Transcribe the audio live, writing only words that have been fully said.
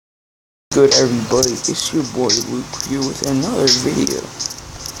Good everybody, it's your boy Luke here with another video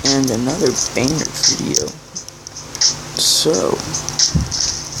and another banger video. So,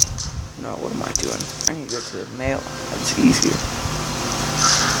 no, what am I doing? I need to go to the mail, that's easier.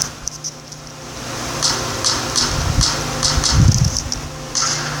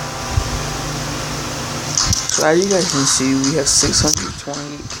 So as you guys can see, we have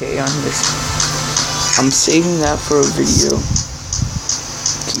 628k on this. I'm saving that for a video.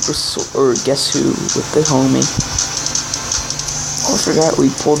 Or guess who with the homie. Oh, I forgot we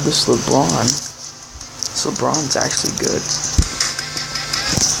pulled this LeBron. This LeBron's actually good.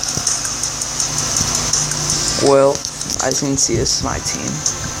 Well, as you can see, this is my team.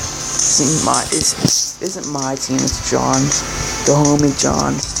 This isn't my team, it's John's, the homie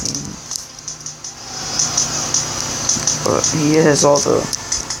John's team. But he has all the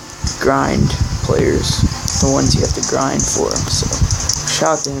grind players, the ones you have to grind for him, so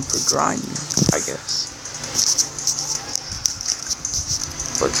shout out to him for grinding, I guess.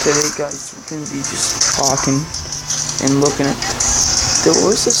 But today, guys, we're going to be just talking and looking at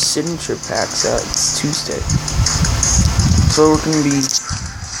where's the signature packs at? It's Tuesday. So we're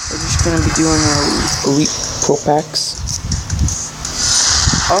just going to be doing our elite pro packs.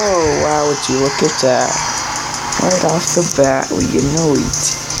 Oh, wow, would you look at that. Right off the bat, we get an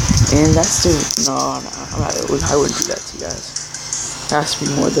elite. And that's no, I wouldn't do that to you guys. It has to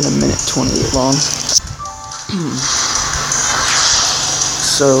be more than a minute 28 long.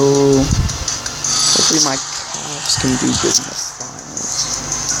 So hopefully my Cavs can do good in the finals.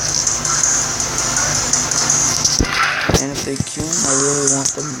 And if they can, I really want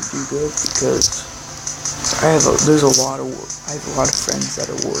them to do good because I have a lot of friends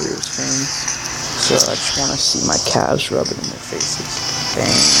that are Warriors fans. So I just want to see my Cavs rub it in their faces.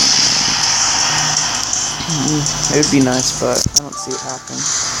 Bang. It would be nice, but I don't see it happening.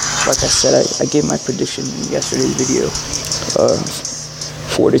 Like I said, I gave my prediction in yesterday's video.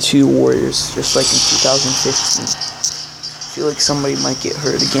 4-2 Warriors, just like in 2015. I feel like somebody might get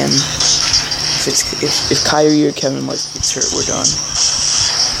hurt again. If Kyrie or Kevin Love gets hurt, we're done.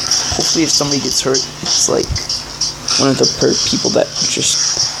 Hopefully, if somebody gets hurt, it's like one of the people that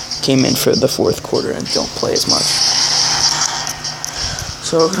just came in for the fourth quarter and don't play as much.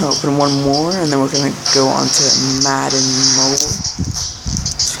 So we're going to open one more, and then we're going to go on to Madden Mobile.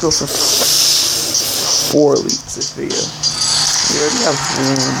 Let's go for 4 leads this video. We already have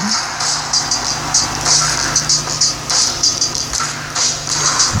one.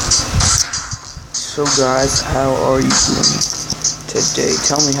 So guys, how are you doing today?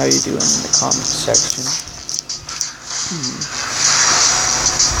 Tell me how you're doing in the comment section.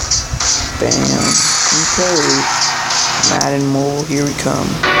 Bam. Okay. Madden Mole, here we come.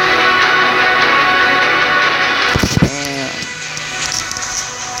 Bam.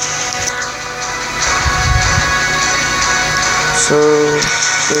 So,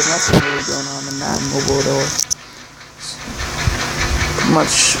 there's nothing really going on in Madden Mobile at all. Pretty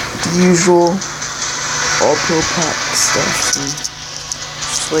much the usual all pro pack stuff.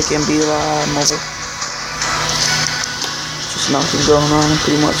 Just like NBA Live Mobile. Just nothing going on,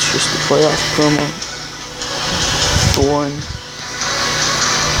 pretty much just the playoff promo. Boring.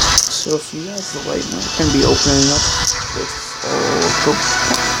 So if you guys are like me, I'm going to be opening up this all pro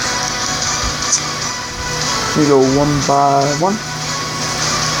pack. We go one by one.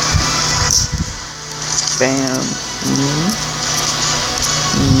 Bam.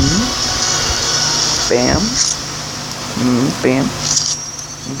 Bam. Bam.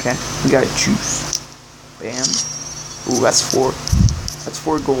 Okay, we got juice. Bam. Ooh, that's 4. That's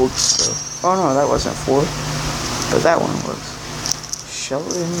 4 gold. So, oh no, that wasn't 4. But that one was.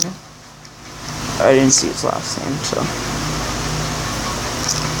 Sheldon. I didn't see his last name, so.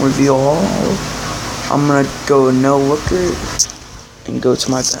 Reveal all. I'm gonna go no looker and go to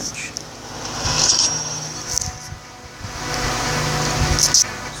my bench.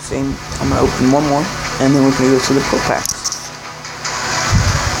 Same. I'm gonna open one more, and then we're gonna go to the pro packs.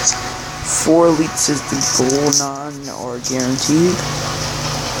 4 elites is the goal, none or guaranteed.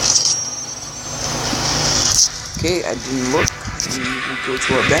 Okay, I didn't look. We go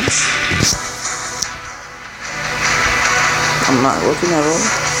to our bench. I'm not looking at all.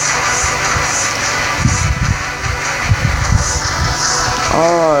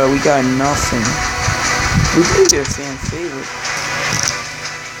 Oh, we got nothing. We did get a fan favorite.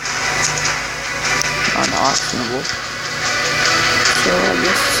 Unoptionable. So I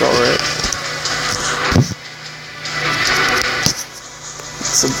guess it's alright.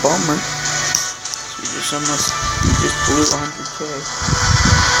 It's a bummer. We just blew 100k.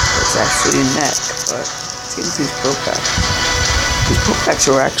 That's actually a net, but let's get into these pro packs. His pro packs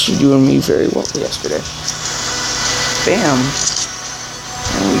were actually doing me very well yesterday. Bam!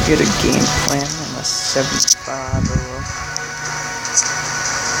 And we get a game plan and a 75 overall.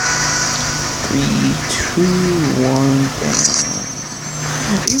 3, 2, 1, bam.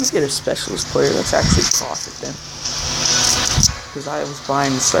 If you get a specialist player, that's actually profit then. Because I was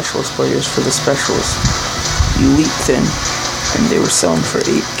buying specialist players for the specialist elite thing, and they were selling for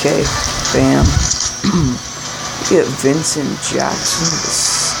 8K. Bam. You get Vincent Jackson, the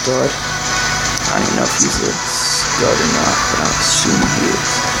stud. I don't even know if he's a stud or not, but I assume he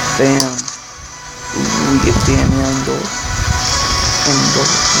is. Bam. Ooh, we get Danny Endo.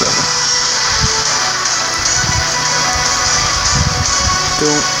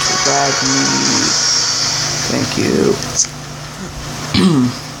 Don't drag me. Thank you.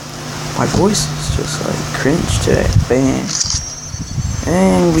 My voice is just like cringe today. Bam.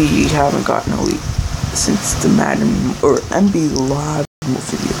 And we haven't gotten elite since the Madden or MB Live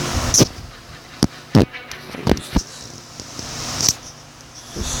video.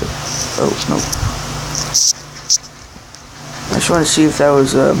 Oh no. I just want to see if that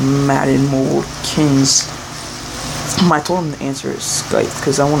was a Madden Mobile Kings. I told him the answer is Skype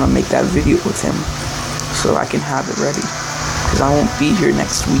because I want to make that video with him so I can have it ready. Because I won't be here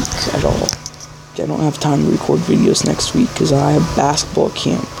next week at all. I don't have time to record videos next week because I have basketball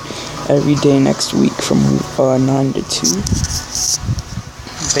camp every day next week from 9 to 2.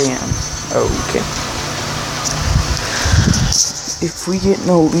 Bam. Okay. If we get an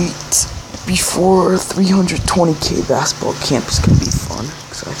elite before 320k, basketball camp is going to be fun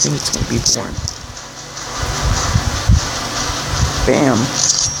because I think it's going to be boring. Bam.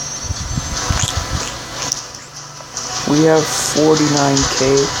 We have 49k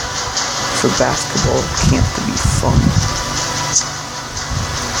for basketball camp to be fun.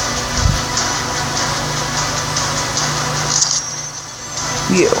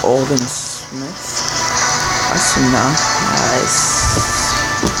 We get Alden Smith. I see now. Nice.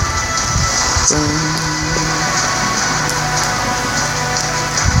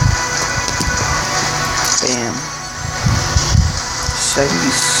 Bam.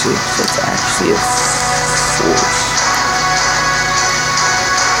 76. That's actually a force.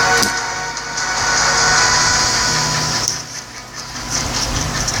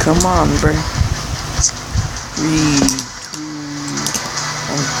 Come on, bro. 3, 2,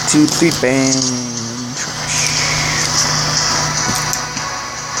 1, 2, 3, bang. Trash.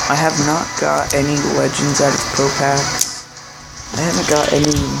 I have not got any legends out of pro packs. I haven't got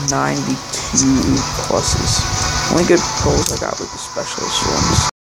any 92 pluses. Only good pulls I got with the specialist ones.